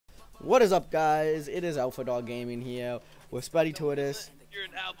What is up, guys? It is Alpha Dog Gaming here with Spuddy Tortoise. You're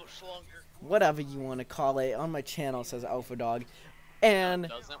an alpha schlunker. Whatever you want to call it. On my channel it says Alpha Dog.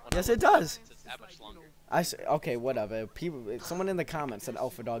 And yes, it does. Okay, whatever. Someone in the comments said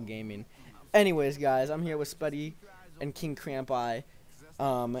Alpha Dog Gaming. Anyways, guys, I'm here with Spuddy and King Cramp Eye.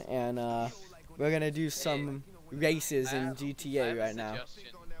 We're gonna do some races in GTA right now.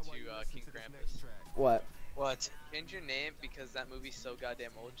 King Krampus. What? What? Change your name because that movie's so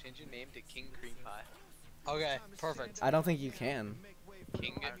goddamn old. Change your name to King Cream Pie. Okay, perfect. I don't think you can.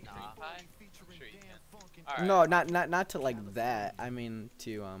 King Cream Pie? I'm sure you can. Alright. No, not to like that. I mean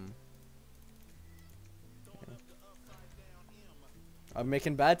to I'm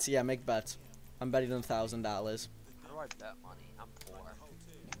making bets? Yeah, make bets. I'm betting them $1,000. How do I bet money? I'm poor.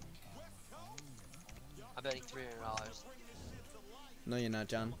 I'm betting $300. No, you're not,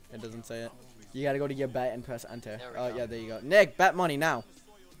 John. It doesn't say it. You gotta go to your bet and press enter. Oh, go. yeah, there you go. Nick, bet money now.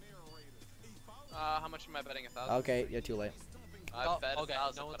 How much am I betting? 1,000? Okay, you're too late. I bet okay,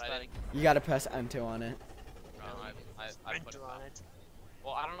 1,000, no one's but I betting. didn't. You gotta press enter on it. I put it on it.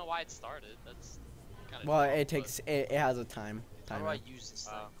 Well, I don't know why it started. That's kind of. Well, it takes. It has a time. How do Timer. I use this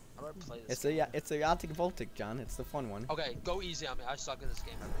thing? How do I play this? It's the Arctic Voltic, John. It's the fun one. Okay, go easy on me. I suck at this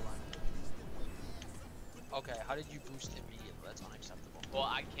game, everyone. Okay, how did you boost immediately? That's unacceptable. Well,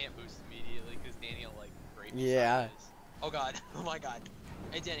 I can't boost immediately because Danny will like break. Yeah. Oh god. Oh my god.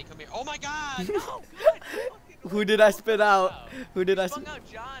 Hey Danny, come here. Oh my god. No. God, Who did I spit out? Wow. Who did I spit spit out?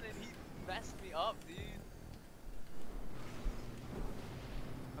 John and he messed me up, dude.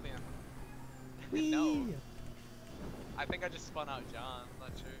 Come here. No. I think I just spun out John. I'm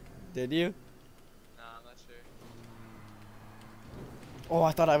not sure. Did you? No, I'm not sure. Oh,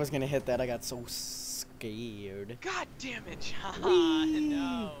 I thought I was gonna hit that. I got so scared. God damn it, John. Whee!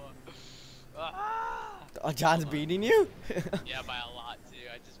 No. Ah. Oh, John's beating you? Yeah, by a lot too.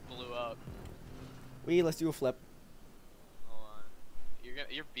 I just blew up. Wee, let's do a flip. Hold on.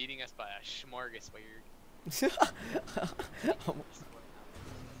 You're beating us by a smorgasbord.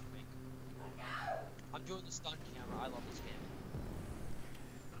 I'm doing the stunt camera. I love this game.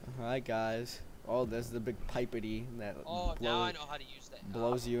 Alright, guys. Oh, there's the big pipety that Oh, now I know how to use that.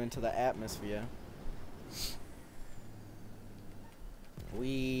 blows you into the atmosphere.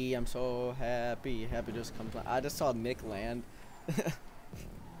 Wee, I'm so happy. Happy just comes. I just saw Nick land. I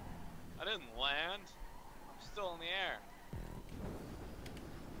didn't land. I'm still in the air.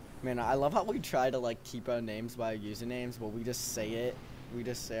 Man, I love how we try to like keep our names by our usernames, but we just say it. We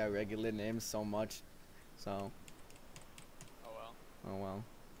just say our regular names so much. So. Oh well. Oh well.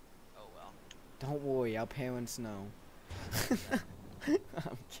 Oh well. Don't worry, our parents know.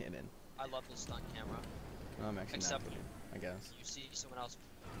 I'm kidding. I love the stunt camera. No, I'm actually Except not kidding, I guess. you see someone else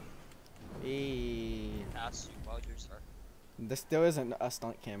Eee. pass you while you're start. There isn't a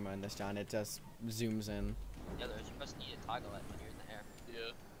stunt camera in this, John. It just zooms in. Yeah, there's. You must need to toggle it when you're in the air.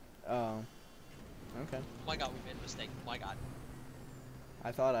 Yeah. Oh. Okay. Oh my god, we made a mistake. Oh my god.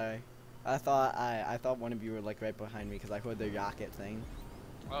 I thought one of you were like right behind me because I heard the rocket thing.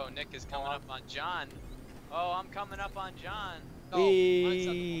 Oh, Nick is coming up on John. Oh, I'm coming up on John. No,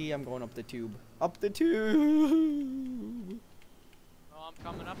 Eee, I'm going up the tube. Up the tube. Oh, I'm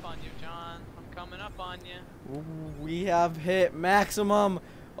coming up on you, John. I'm coming up on you. We have hit maximum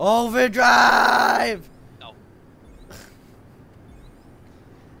overdrive. No.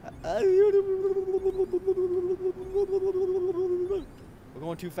 We're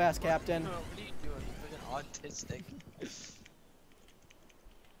going too fast, Captain. What are you doing? You're freaking autistic.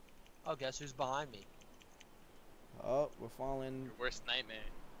 Oh, guess who's behind me? Oh, we're falling. Your worst nightmare.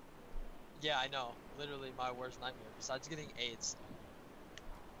 Yeah, I know. Literally my worst nightmare. Besides getting AIDS.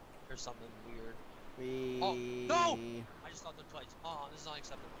 Or something weird. Oh, no! I just thought the twice. Oh, this is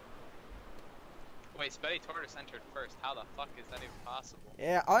unacceptable. Wait, Spuddy Tortoise entered first. How the fuck is that even possible?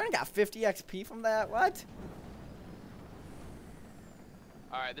 Yeah, I only got 50 XP from that. What?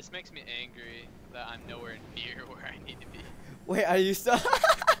 Alright, this makes me angry that I'm nowhere near where I need to be. Wait, are you still?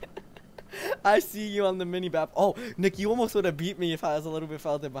 I see you on the mini map. Oh, Nick, you almost would have beat me if I was a little bit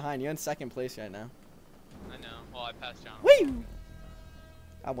farther behind. You're in second place right now. I know. Well, I passed John. Woo!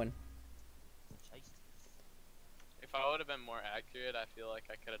 I win. If I would have been more accurate, I feel like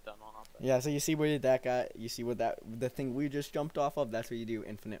I could have done all of it. Yeah, so you see where that guy, you see what the thing we just jumped off of, that's where you do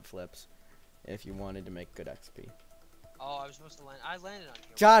infinite flips. If you wanted to make good XP. Oh, I was supposed to land. I landed on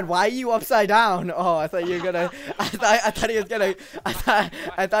you. John, why are you upside down? Oh, I thought you were gonna, I thought he was gonna,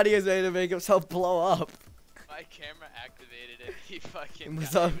 I thought he was ready to make himself blow up. My camera activated and he fucking Was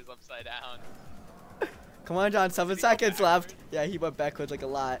he was upside down. Come on, John, 7 seconds left. Yeah, he went backwards like a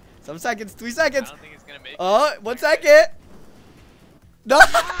lot. 7 seconds, 3 seconds. I don't think he's gonna make it. Oh, 1 second. No.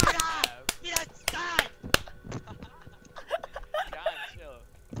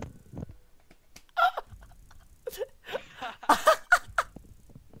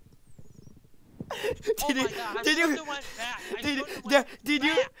 Yeah,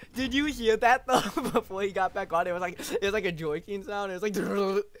 did you hear that though? Before he got back on, it was like a joyking sound. It was like.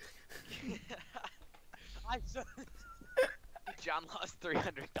 I should. John lost $300.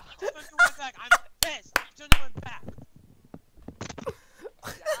 I'm pissed. I shouldn't have went back.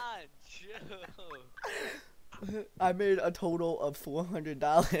 John, chill. I made a total of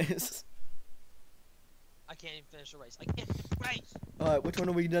 $400. I can't even finish a race. I can't finish a race. Alright, which one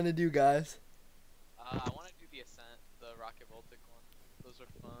are we gonna do, guys? I want to do the Ascent, the Rocket Voltic one. Those are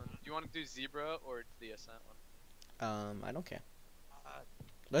fun. Do you want to do Zebra or the Ascent one? I don't care.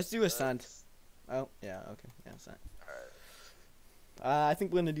 Let's do Ascent. Oh, yeah, okay. Yeah, Ascent. Alright. I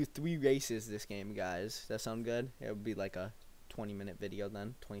think we're gonna do 3 races this game, guys. That sound good? It would be like a 20-minute video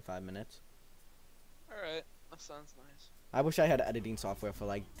then, 25 minutes. Alright, that sounds nice. I wish I had editing software for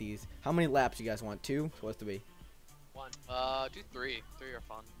like these. How many laps you guys want? 2 or 3? 1. Do 3. 3 are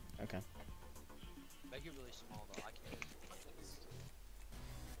fun. Okay. Make it really small though. I can't.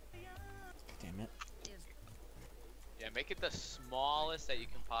 Damn it. Yeah, make it the smallest that you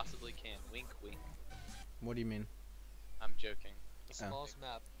can possibly can. Wink, wink. What do you mean? I'm joking. The smallest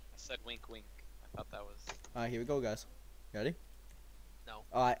map. I said wink, wink. I thought that was. Alright, here we go, guys. Ready? No.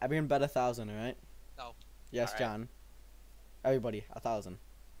 Alright, I'm gonna bet 1,000, alright? No. Yes, All right. John. Everybody, 1,000.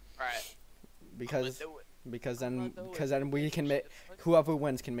 Alright. Because then we can make Shit. whoever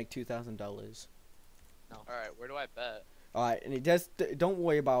wins can make $2,000. No. Alright, where do I bet? Alright, and it just don't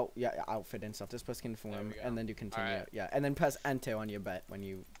worry about outfit and stuff. Just press There confirm we go. and then do continue. Alright. Yeah, and then press enter on your bet when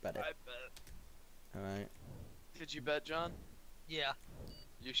you bet it. I bet. Alright. Did you bet, John? Yeah.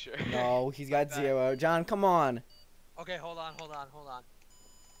 You sure? No, he's got bet. 0. John, come on. Okay, hold on.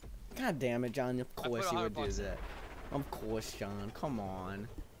 God damn it, John. Of put course he would do $100 in. that. Of course, John. Come on.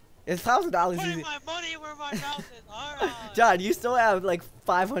 It's $1,000 Putting easy. my money where my mouth is. Alright. John, you still have like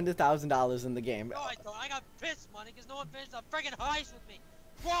 $500,000 in the game. No, I don't. I got piss money because no one finished a friggin' heist with me.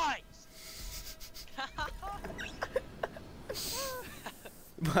 Twice.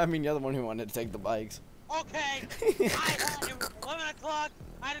 I mean, you're the one who wanted to take the bikes. Okay. It was 11 o'clock.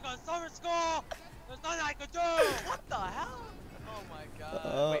 I had to go to summer school. There's nothing I could do. What the hell? Oh my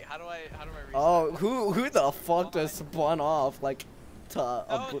god. Wait, how do I restart? Oh, who the fuck just spun off like to That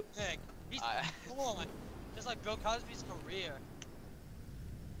a was Nick. He's on. Just like Bill Cosby's career.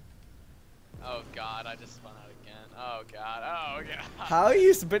 Oh god, I just spun out again. Oh god. Oh god. How are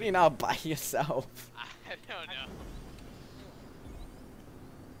you spinning out by yourself? I don't know.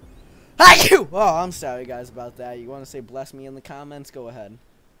 Hi you! Oh, I'm sorry guys about that. You want to say bless me in the comments? Go ahead.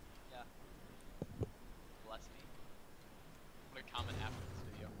 Yeah. Bless me. I'm gonna comment after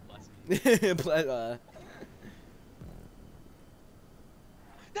this video. Bless me.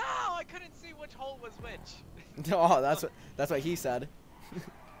 No, I couldn't see which hole was which. Oh, that's what he said.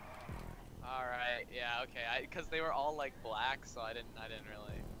 All right. Yeah. Okay. Because they were all like black, so I didn't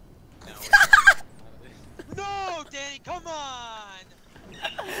really know. No, Danny, come on!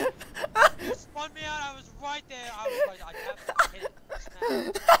 You spun me out. I was right there. I was right. I hit it.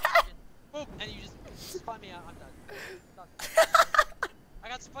 Snap. Boom, and you just spun me out. I'm done. I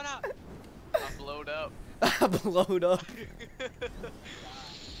got spun out. I'm blowed up. Blowed up.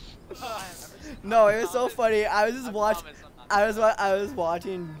 No, it was so funny. I was just watching. I was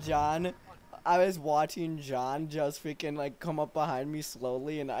watching John. I was watching John just freaking like come up behind me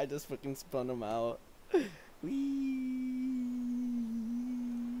slowly, and I just freaking spun him out. Whee!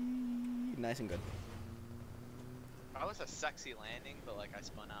 Nice and good. That was a sexy landing, but like I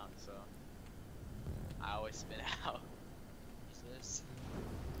spun out, so I always spin out. Jesus.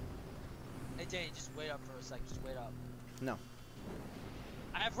 Hey Danny, just wait up for a sec. Just wait up. No.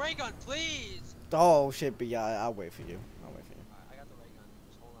 I have ray gun, please. Oh shit, but yeah, I'll wait for you. I'll wait for you. Alright, I got the ray gun.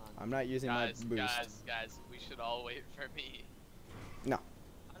 Just hold on. I'm not using my boost. Guys, we should all wait for me. No.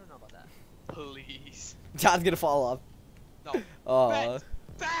 I don't know about that. Please. John's gonna fall off. No. Oh.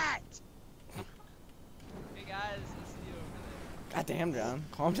 Bet! Hey guys, I see you over there. God damn, John.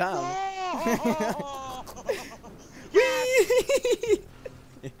 Calm down. Oh!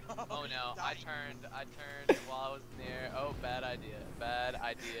 Oh no, I turned while I was in the air. Oh, bad idea. Bad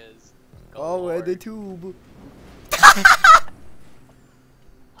ideas. Oh, Galore. at the tube.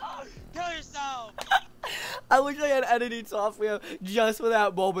 Kill yourself! I wish I had editing software just for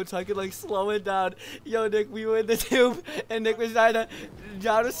that moment so I could like slow it down. Yo, Nick, we were in the tube and Nick was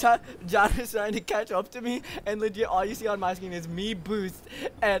John was trying to catch up to me, and legit all you see on my screen is me boost,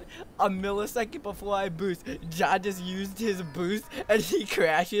 and a millisecond before I boost, John just used his boost and he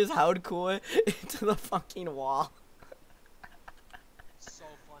crashes hardcore into the fucking wall. So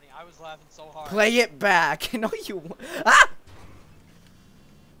funny. I was laughing so hard. Play it back. No, you. Ah!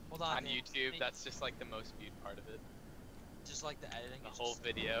 Hold on. On YouTube, that's just like the most viewed part of it. Just like the editing. The whole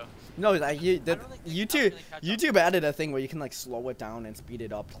video. No, like I don't think YouTube gonna catch up. YouTube added a thing where you can like slow it down and speed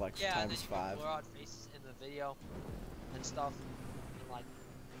it up to like Yeah, and then times you can 5. blur out faces in the video and stuff. And like,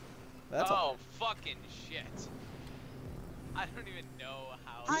 That's oh, fucking shit. I don't even know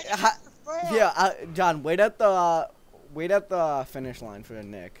how. yeah, John, wait at the finish line for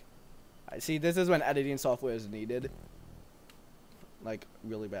Nick. See, this is when editing software is needed, like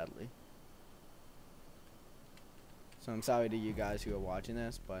really badly. So I'm sorry to you guys who are watching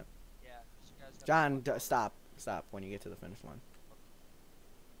this, but yeah, you guys gotta John, watch stop when you get to the finish line.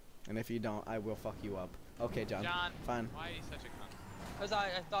 And if you don't, I will fuck you up. Okay, John. John, Fine. why are you such a cunt? Because I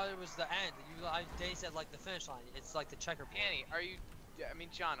thought it was the end. They said like the finish line. It's like the checkerboard. Annie, are you? I mean,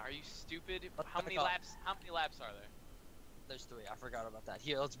 John, are you stupid? Let's How back many up. laps? How many laps are there? There's 3. I forgot about that.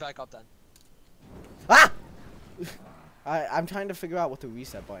 Here, let's back up then. Ah! I'm trying to figure out what the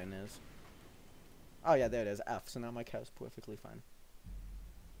reset button is. Oh yeah, there it is. F. So now my car's perfectly fine.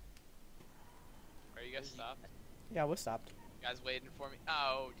 Are you guys stopped? Yeah, we're stopped. You guys waiting for me?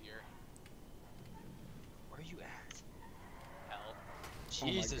 Oh dear. Where are you at? Hell. Oh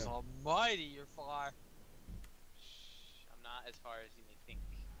my Jesus God. almighty, you're far. Shh, I'm not as far as you may think.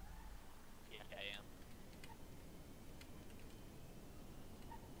 Yeah, I am.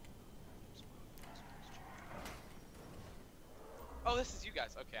 Oh, this is you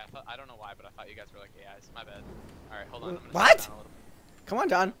guys. Okay, I don't know why, but I thought you guys were like AIs. My bad. All right, hold on. I'm gonna slow What? down a little bit. Come on,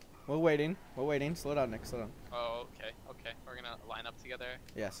 John. We're waiting. We're waiting. Slow down, Nick. Slow down. Oh, okay, okay. We're gonna line up together.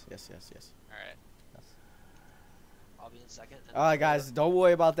 Yes. All right. I'll be in second. and Alright, guys. Don't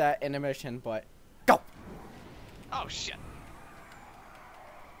worry about that intermission, but go. Oh shit.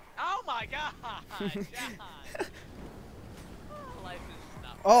 Oh my God, John. Life is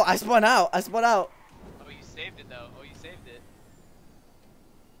not. Oh, I spun out. Oh, you saved it though. Oh, you saved it.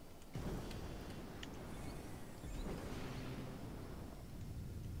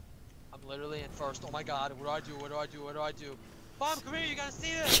 I'm literally in first. Oh my God, what do I do? What do I do? What do I do? Mom, come here. You gotta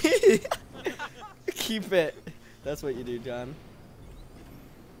see this. Keep it. That's what you do, John.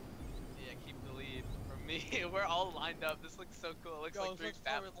 Yeah, keep the lead from me. We're all lined up. This looks so cool. It looks Yo, like it three looks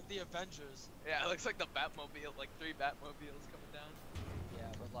Bat. like the Avengers. Yeah, it looks like the Batmobile, like 3 Batmobiles coming down. Yeah,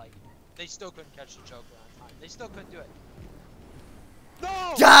 but like, they still couldn't catch the Joker on time. They still couldn't do it.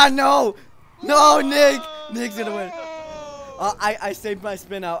 No! John, no! No, Nick! Nick's gonna win. Oh! I saved my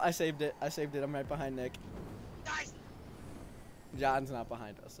spin out. I saved it. I'm right behind Nick. Nice! John's not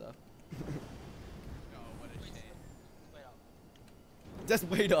behind us, so. Oh, what a shame. Wait up. Just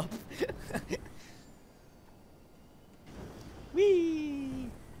wait up. Whee!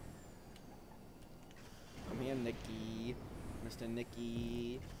 Come here, Nicky. Mr.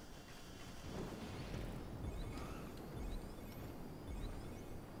 Nicky.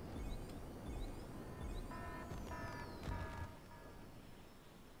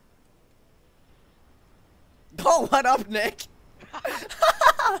 Oh, what up, Nick?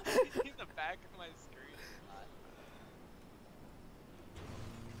 In the back of my screen.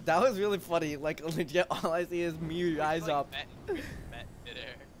 That was really funny. Like, legit, all I see is me rise like up. Met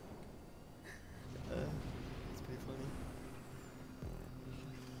midair. It's pretty funny.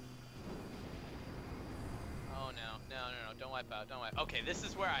 Oh no, don't wipe out, don't wipe. Okay, this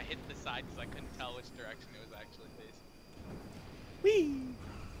is where I hit the side because I couldn't tell which direction it was actually facing. Whee!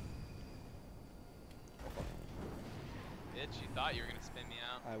 Bitch, you thought you were gonna spin me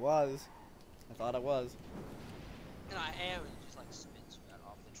out. I was. I thought I was. And I am, and it just like spins you out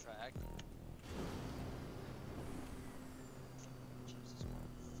off the track. Jesus,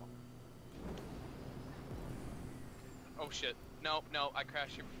 motherfucker. Oh shit. No, I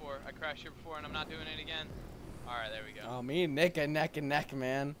crashed here before and I'm not doing it again. Alright, there we go. Oh, me and Nick are neck and neck,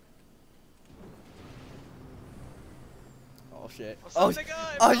 man. Oh shit. Well, Oh, something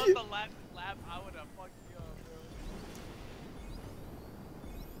good. oh, If you- the last lap, I would have fucked you up,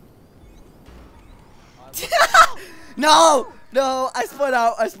 bro. No! No! I spun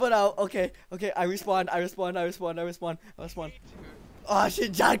out. Okay. I respawn. Oh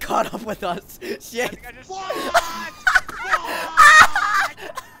shit, John caught up with us. I Shit. think I just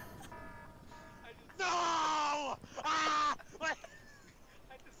No! Ah!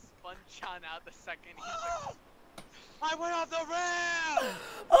 I just spun John out the second he took. I went off the rail!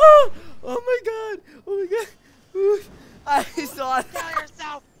 Oh my god. Ooh, I saw Kill that.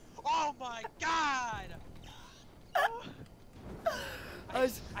 yourself! Oh my God!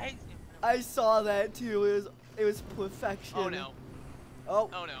 I saw that too. It was perfection. Oh no. Oh,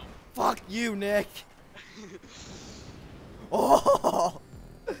 Oh no. fuck you, Nick. Oh,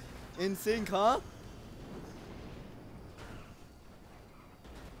 in sync, huh?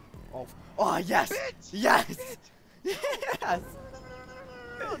 Oh, yes, Bitch! yes, Bitch! Yes.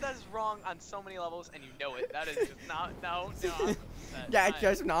 No, that is wrong on so many levels, and you know it. That is just not. No. I'm upset. That's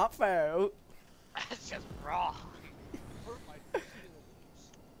just not fair. That's just wrong.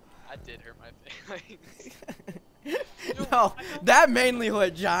 That did hurt my feelings. No, that mainly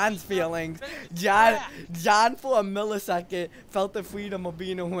hurt John's feelings. John for a millisecond felt the freedom of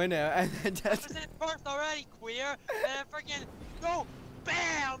being a winner, and then just. I was in first already, queer, and then freaking go,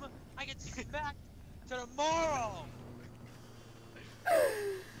 bam! I get smacked to the moral.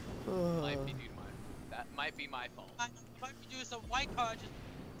 That might be my fault. I might be doing some white card, just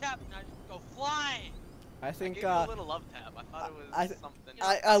tap, and I just go flying. I think I gave you a little love tap. I thought it was something.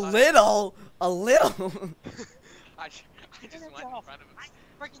 A little. I just went in front of him. I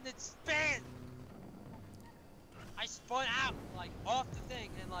freaking did spin. I spun out like off the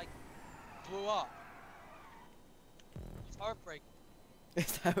thing and like blew up. It's heartbreaking.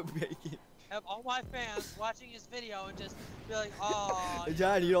 It's heartbreaking. Have all my fans watching this video and just be like, oh.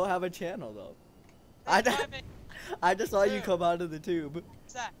 John, you don't have a channel though. I just saw you come out of the tube.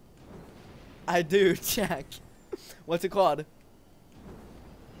 What's that? I do, check. What's it called?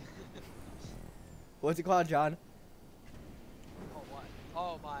 What's it called, John? Oh, what?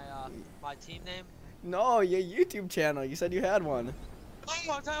 Oh, my team name? No, your YouTube channel. You said you had one. Oh,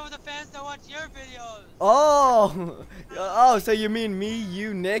 I'm talking about the fans that watch your videos. Oh! Oh, so you mean me,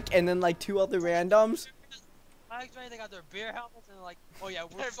 you, Nick, and then like 2 other randoms? I actually they got their beer helmets and they're like, oh yeah,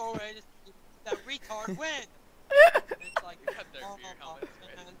 we're so ready to that retard win. It's like,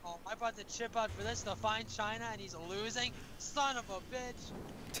 I brought the chip out for this to find China and he's losing. Son of a bitch.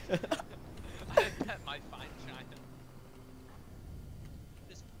 I bet my fine China.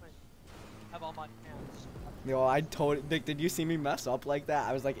 This point, have all my hands. Yo, I told Nick, did you see me mess up like that?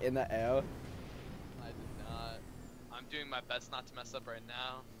 I was like in the air. I did not. I'm doing my best not to mess up right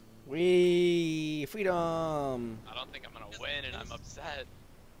now. Wee freedom. I don't think I'm gonna win and I'm upset.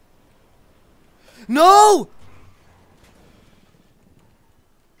 No!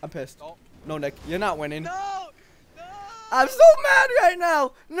 I'm pissed. Oh. No, Nick, you're not winning. No! No! I'm so mad right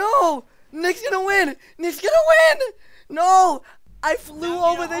now. No! Nick's gonna win. Nick's gonna win. No! I flew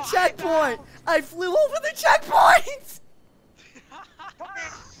over the checkpoint. I flew over the checkpoint.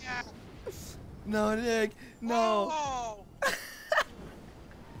 No, Nick. No. Oh.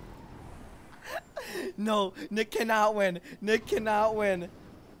 No, Nick cannot win. Nick cannot win.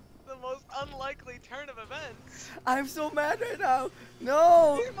 The most unlikely turn of events. I'm so mad right now.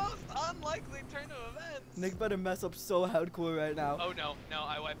 No. The most unlikely turn of events. Nick better mess up so hardcore right now. Oh no,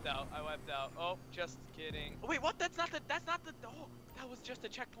 I wiped out. Oh, just kidding. Wait, what? That's not the, oh, that was just a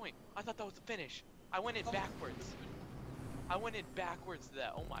checkpoint. I thought that was the finish. I went in backwards. I went in backwards to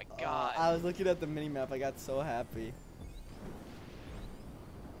that. Oh my god. I was looking at the mini map. I got so happy.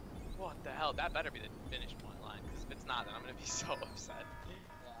 What the hell? That better be the finish point line. Because if it's not, then I'm gonna be so upset.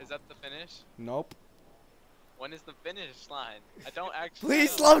 Is that the finish? Nope. When is the finish line? I don't actually. Please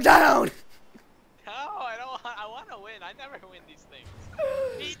know. slow down. No, I don't. I want to win. I never win these things.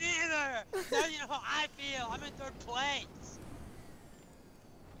 Me neither. Now you know how I feel. I'm in 3rd place.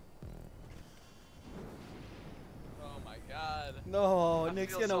 Oh my god. No, I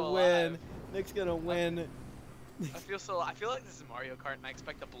Nick's feel gonna so win. alive. Nick's gonna win. I feel like this is Mario Kart, and I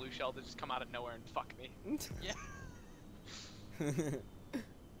expect the blue shell to just come out of nowhere and fuck me. Yeah.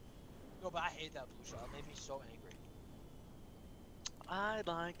 No, but I hate that blue shell. It made me so angry. I'd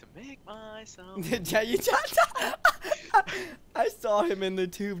like to make myself. Yeah, you just I saw him in the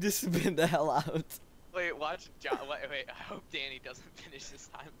tube just spin the hell out. Wait, watch John. Wait. I hope Danny doesn't finish this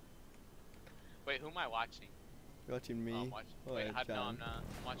time. Wait, who am I watching? You're watching me. Oh, I'm watching. Oh, Wait, John. no, I'm not.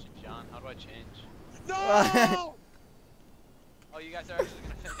 I'm watching John. How do I change? No! Oh, you guys are actually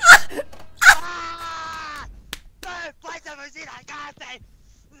gonna finish. Ah! 3rd place ever seen. I got it.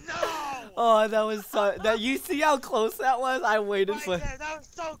 No! Oh, that was so. That you see how close that was? I waited Right for. there, that was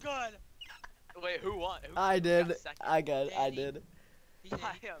so good. Wait, who won? Who I did. got second? I got. I Danny. did. He did.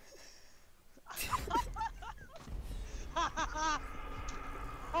 I am.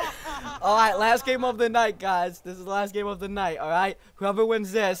 All right, last game of the night, guys. This is the last game of the night. All right, whoever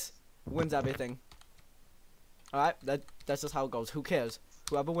wins this wins everything. All right, that's just how it goes. Who cares?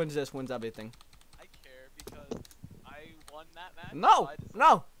 Whoever wins this wins everything. I care because I won that match. No, so I just...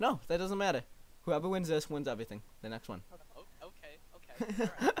 no, that doesn't matter. Whoever wins this wins everything. The next one. Oh, okay.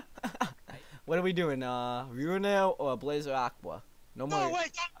 All right. What are we doing? Runel or Blazer Aqua? No more. No,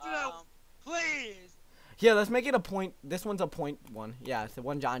 wait, don't do that. Please. Yeah, let's make it a point. This one's a point one. Yeah, it's the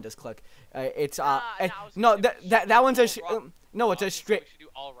one John just clicked. It's no, that one's a no, it's a We straight. should do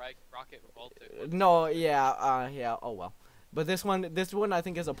all right. Rocket Voltic. No, yeah, yeah. Oh well. But this one I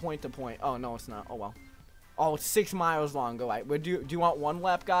think is a point to point. Oh no, it's not. Oh well. Oh, it's 6 miles long. Go right. Do you want 1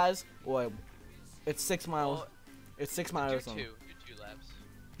 lap, guys? Or it's 6 miles. Well, it's 6 miles long. Do 2 laps.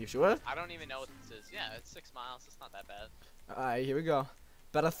 You sure? I don't even know what this is. Yeah, it's 6 miles. It's not that bad. All right, here we go.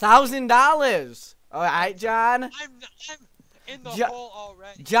 Bet $1,000. All right, John. I'm in the hole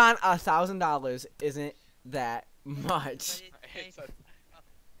already. John, $1,000 isn't that much. It's a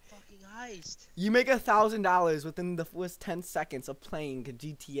fucking heist. You make $1,000 within the first 10 seconds of playing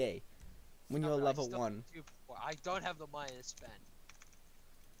GTA when you're level 1. I don't have the money to spend.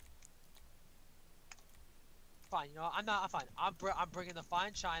 Fine, you know what? I'm fine. I'm bringing the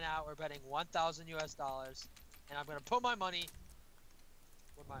fine china out. We're betting $1,000 US, and I'm gonna put my money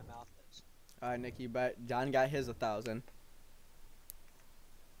where my mouth is. All right, Nick, you bet. John got his 1,000.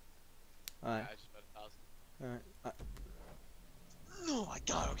 All right. Yeah, I just bet 1,000. All right. Oh my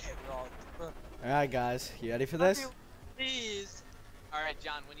god. Okay, we're All right, guys. You ready for this? Please. All right,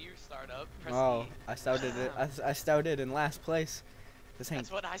 John. When you start up, press Oh, E. I started it. I started in last place. This ain't.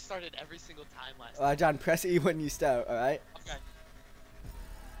 That's what I started every single time last time. John, press E when you start. All right. Okay.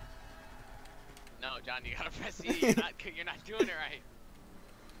 No, John, you gotta press E. You're not doing it right.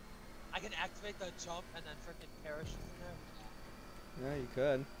 I can activate the jump and then freaking parachute from there. Yeah, you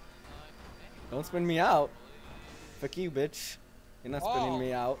could. Don't spin me out. Fuck you, bitch. You're not spinning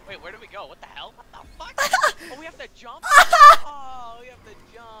me out. Wait, where do we go? What the hell? What the fuck? Oh, we have to jump? Oh, we have to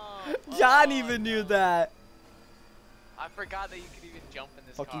jump. John even knew that. I forgot that you could even jump in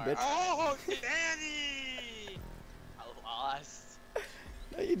this Fuck you, car. bitch. Oh, Danny! I lost.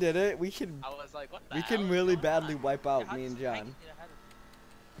 No, you did it. We can. I was like, what the We hell can is really going badly on? wipe out How me does and Frank John. get ahead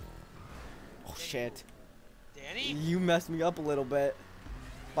of Oh shit. Danny? You messed me up a little bit.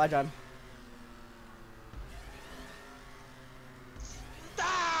 Bye, John.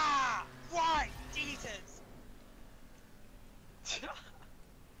 Ah! Why? Jesus!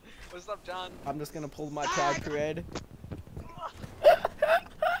 What's up, John? I'm just gonna pull my proud parade.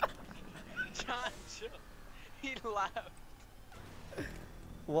 John, chill. He left.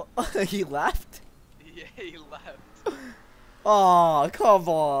 What? He left? Yeah, he left. Oh, come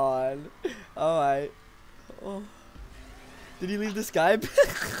on. Alright. Oh. Did he leave the Skype?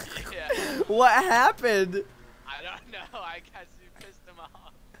 Yeah. What happened? I don't know. I guess you pissed him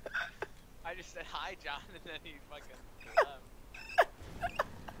off. I just said hi, John, and then he fucking left.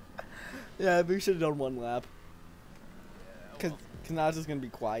 Yeah, we should have done 1 lap. Yeah, Cause now it's just gonna be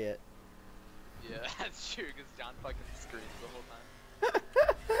quiet. yeah, that's true, because John fucking screams the whole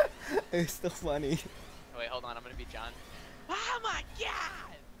time. It's still funny. Oh, wait, hold on. I'm gonna be John. Oh my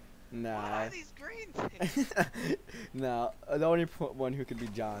god! What Nah. are these green things? No, the only one who could be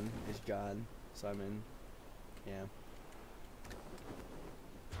John is John. So I mean, yeah.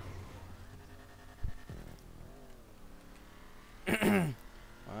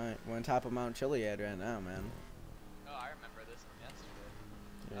 Alright, we're on top of Mount Chiliad right now, man. Oh, I remember this one yesterday.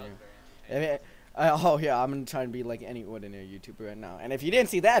 That Yeah. was very entertaining. Oh yeah, I'm gonna try and be like any ordinary YouTuber right now. And if you didn't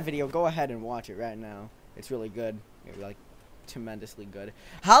see that video, go ahead and watch it right now. It's really good. It's like tremendously good.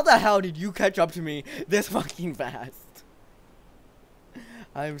 How the hell did you catch up to me this fucking fast?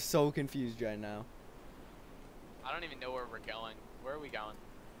 I'm so confused right now. I don't even know where we're going. Where are we going?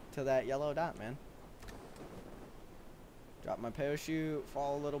 To that yellow dot, man. Drop my parachute,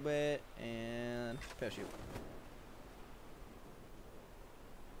 fall a little bit, and parachute.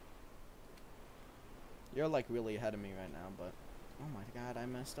 You're like really ahead of me right now, but oh my god, I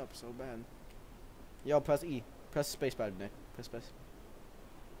messed up so bad. Yo, press E. Press space bar, Nick. Press space.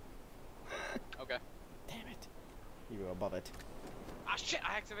 Okay. Damn it. You were above it. Ah, shit!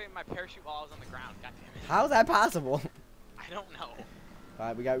 I activated my parachute while I was on the ground. God damn it. How's that possible? I don't know.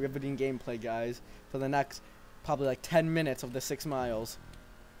 Alright, we got riveting gameplay, guys, for the next probably like 10 minutes of the 6 miles.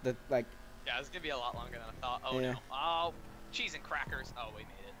 The like. Yeah, it's gonna be a lot longer than I thought. Oh Yeah. no. Oh, cheese and crackers. Oh, we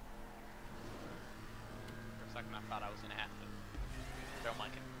made it. For a second, I thought I was gonna have to throw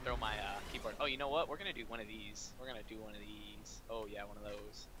my keyboard. Oh, you know what? We're gonna do one of these. We're gonna do one of these. Oh yeah, one of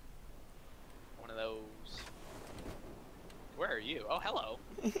those. One of those. Where are you? Oh, hello.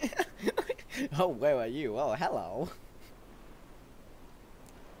 Oh, where are you? Oh, hello.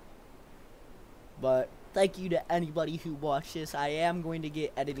 But thank you to anybody who watched this. I am going to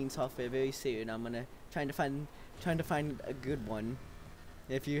get editing software very soon. I'm gonna trying to find a good one.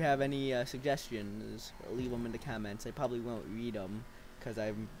 If you have any suggestions, leave them in the comments. I probably won't read them because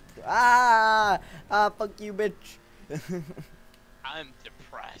I'm fuck you, bitch. I'm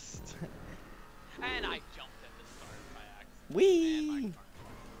depressed. And I jumped at the start by accident. Wee.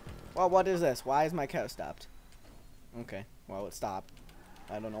 Well, what is this? Why is my car stopped? Okay. Well, it stopped.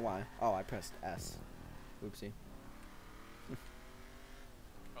 I don't know why. Oh, I pressed S. Oopsie.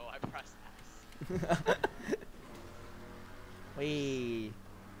 Oh, I pressed Wee.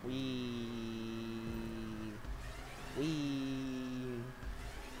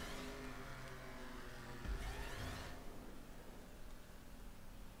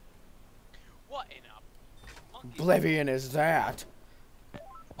 What in a monkey? Oblivion is that?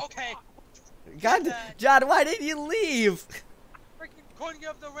 Okay. God, John, why didn't you leave? Freaking couldn't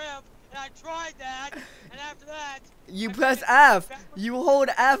get up the ramp, and I tried that, and after that, You I press freaking F. backwards- You hold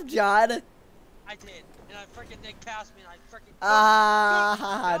F, John. I did, and I freaking Nick passed me, and I freaking.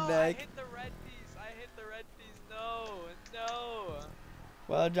 Ah, No, I Nick. hit the red piece. I hit the red piece. No, no.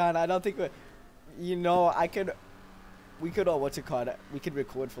 Well, John, I don't think you know, we could, what's it called? We could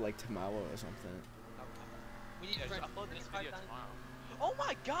record for like tomorrow or something. We need Yeah, to just upload this 25 video times. tomorrow. Oh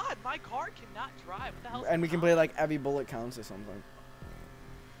my God, my car cannot drive. What the hell? And we can play like every bullet counts or something.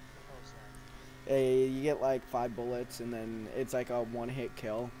 Oh, sorry. Hey, you get like 5 bullets, and then it's like a one-hit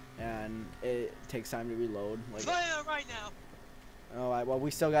kill, and it takes time to reload. Like, Playing it right now. alright, well, we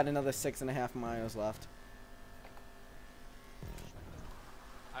still got another 6.5 miles left.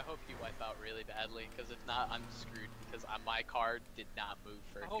 I hope you wipe out really badly, because if not, I'm screwed. Because my car did not move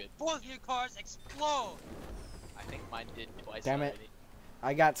for a Oh, good. both your cars explode. I think mine did twice Damn it. already.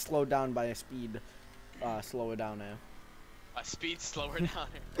 I got slowed down by a speed. Slow it down now. My speed's slower down.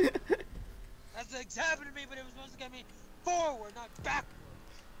 That's what's happened to me, but it was supposed to get me forward, not backwards.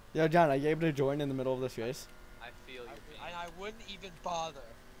 Yo, John, are you able to join in the middle of this race? I feel your pain. And I wouldn't even bother.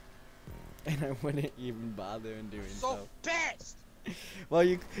 And I wouldn't even bother in doing So so. fast.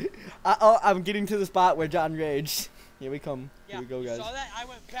 Well, I'm getting to the spot where John raged. Here we come. Yeah, Here we go, you guys. saw that? I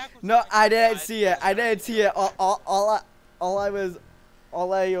went backwards. No, I didn't I- see it. I didn't see it.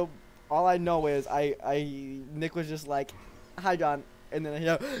 All I know is Nick was just like, "Hi, John," and then I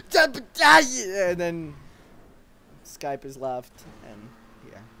hear, and then Skype is left, and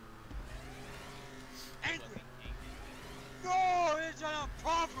yeah. Angry. No, it's not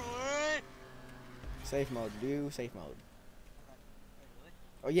properly. Safe mode. Do safe mode. Wait, really?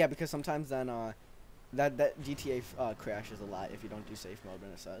 Oh yeah, because sometimes then that GTA crashes a lot if you don't do safe mode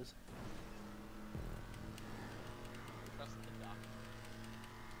when it says. Trust the doctor.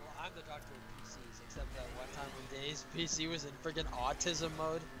 Well, I'm the doctor of PCs, except that one time when Dave's PC was in freaking autism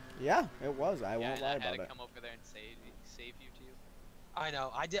mode. Yeah, it was. I Yeah, won't and lie I about had to it. come over there and save you too. I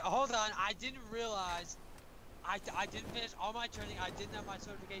know. I did. Hold on. I didn't realize. I didn't finish all my training. I didn't have my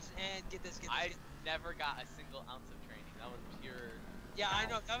certification. And get this. I never got a single ounce of training. That was pure. Yeah, I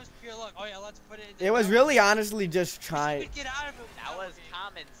know. That was pure luck. Oh yeah, let's put it in. It was really honestly just trying. Get out of it. That was okay.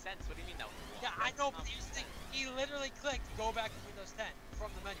 common sense. What do you mean that was luck? Yeah, I know, but here's the thing. He literally clicked go back to Windows 10 from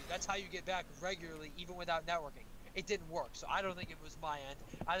the menu. That's how you get back regularly, even without networking. It didn't work, so I don't think it was my end.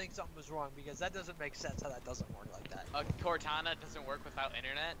 I think something was wrong because that doesn't make sense how that doesn't work like that. Cortana doesn't work without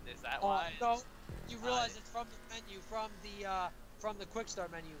internet. Is that Oh why? no, you realize it's from the menu, from the quick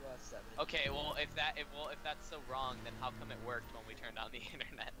start menu. 7. Okay, well if that's so wrong, then how come it worked when we turned on the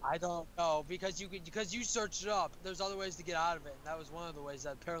internet? I don't know because you searched it up. There's other ways to get out of it, and that was one of the ways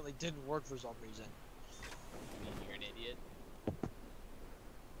that apparently didn't work for some reason. You're an idiot.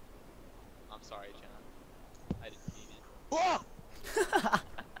 I'm sorry, John. I didn't mean it. Oh!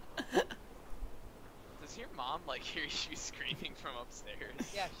 Does your mom like hear you screaming from upstairs?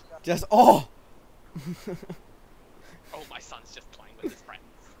 Yeah. Just oh. Oh, my son's just playing with his friends.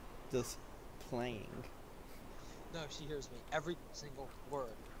 Just playing. No, she hears me every single word.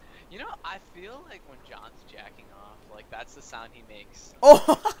 You know, I feel like when John's jacking off, like that's the sound he makes.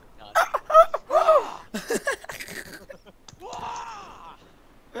 Oh.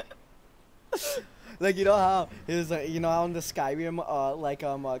 Like you know how his you know how in the Skyrim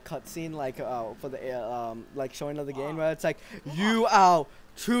cutscene for the like showing of the game where it's like you are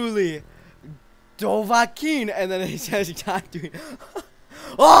truly Dovahkiin, and then it says John doing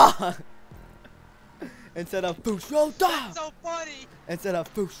oh instead of Fusroda. That's so funny. Instead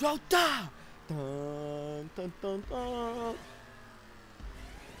of Fusroda. Dun, dun, dun, dun.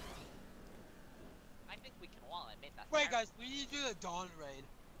 I think we can all admit that. Wait, guys, we need to do the Dawn raid.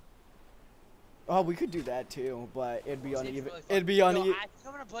 Oh, we could do that too, but it'd be Seems uneven. really fun. It'd be Yo, uneven. I think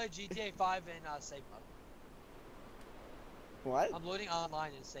I'm gonna play GTA 5 in safe mode. What? I'm loading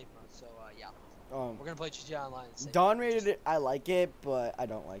online in safe mode, so yeah. Um, We're gonna play GTA Online in safe Dawn mode. rated, I like it, but I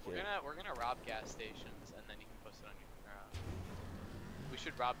don't like We're it. gonna rob gas stations and then you can post it on your. We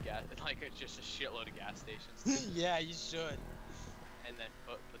should rob gas like it's just a shitload of gas stations Yeah, you should. and then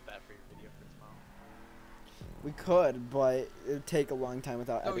put that for your video for tomorrow. We could, but it'd take a long time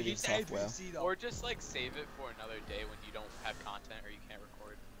without No, editing use software. APC though. Or just like save it for another day when you don't have content or you can't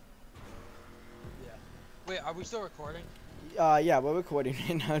record. Yeah. Wait, are we still recording? Yeah, we're recording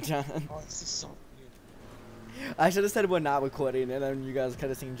right now, John. Oh, this is so weird. I should have said we're not recording, and then you guys could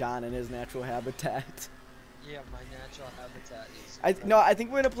have seen John in his natural habitat. Yeah, my natural habitat is. I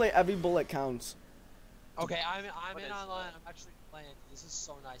think we're gonna play every bullet counts. Okay, I'm What in is online. that? I'm actually playing. This is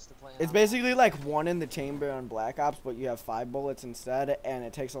so nice to play. It's online. basically like one in the chamber on Black Ops, but you have 5 bullets instead, and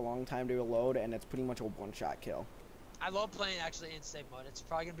it takes a long time to reload, and it's pretty much a one-shot kill. I love playing actually in safe mode. It's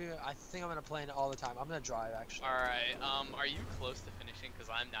probably gonna be. I think I'm gonna play it all the time. I'm gonna drive actually. All right. Are you close to finishing? Cause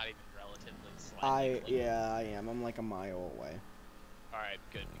I'm not even relatively slightly close. Yeah, I am. I'm like a mile away. All right,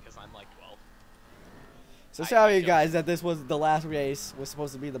 good because I'm like 12. So sorry, guys, that this was the last race. Was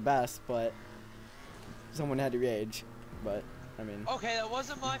supposed to be the best, but someone had to rage. But I mean. Okay, that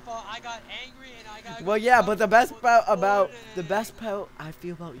wasn't my fault. I got angry and I got. Well, yeah, but the best part about I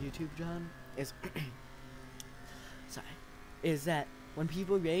feel about YouTube, John, is is that when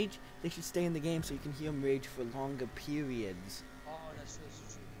people rage, they should stay in the game so you can hear them rage for longer periods. Oh, that's so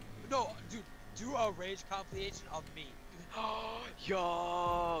true. No, dude, do a rage compilation of me.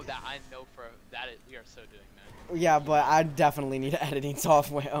 Yo, that I know for that we are so doing that. Yeah, but I definitely need editing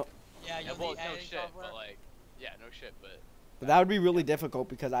software. Yeah, Yeah, you'll well, need no editing shit, software. but like, yeah, no shit, but. But that would be really difficult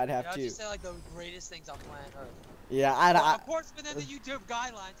because I'd have I'll to. just say like the greatest things on planet Earth. Yeah, Well, I of course, within the YouTube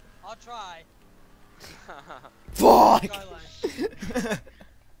guidelines, I'll try. Fuck! Guidelines.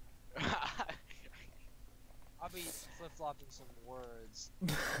 I'll be flip-flopping some words.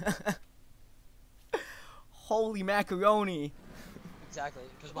 Holy macaroni! Exactly,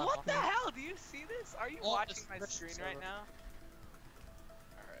 because What the hell? Do you see this? Are you Oh, watching this my Christian screen server. right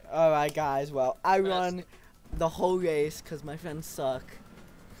now? Alright, guys, well, I But that's- run the whole race because my friends suck.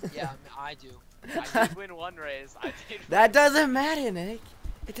 Yeah, I do. I did win one race. I did. That doesn't matter, Nick.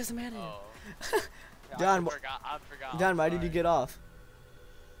 It doesn't matter. Oh. John, I forgot. John, why did you Sorry. get off?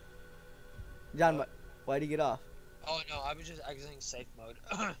 John, why did you get off? Oh no, I was just exiting safe mode.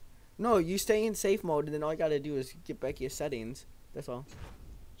 No, you stay in safe mode, and then all you gotta do is get back your settings. That's all.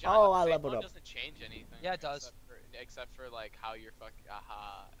 John, Oh, I safe leveled mode up. Doesn't change anything. Yeah, it does. Except for like how you're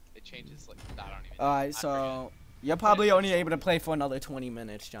it changes like I don't even. Alright, I so you're probably only able to play for another 20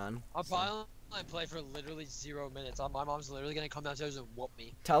 minutes, John. I'll So. probably only play for literally 0 minutes. My mom's literally gonna come downstairs and whoop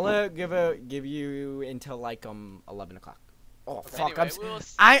me. Tell her, give you until like 11 o'clock. Oh fuck! Anyway, we'll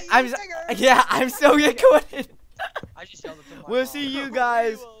see I'm you yeah, I'm still recording. I just yelled at my We'll mom. see you We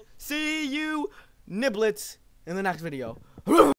guys. will See you, niblets, in the next video.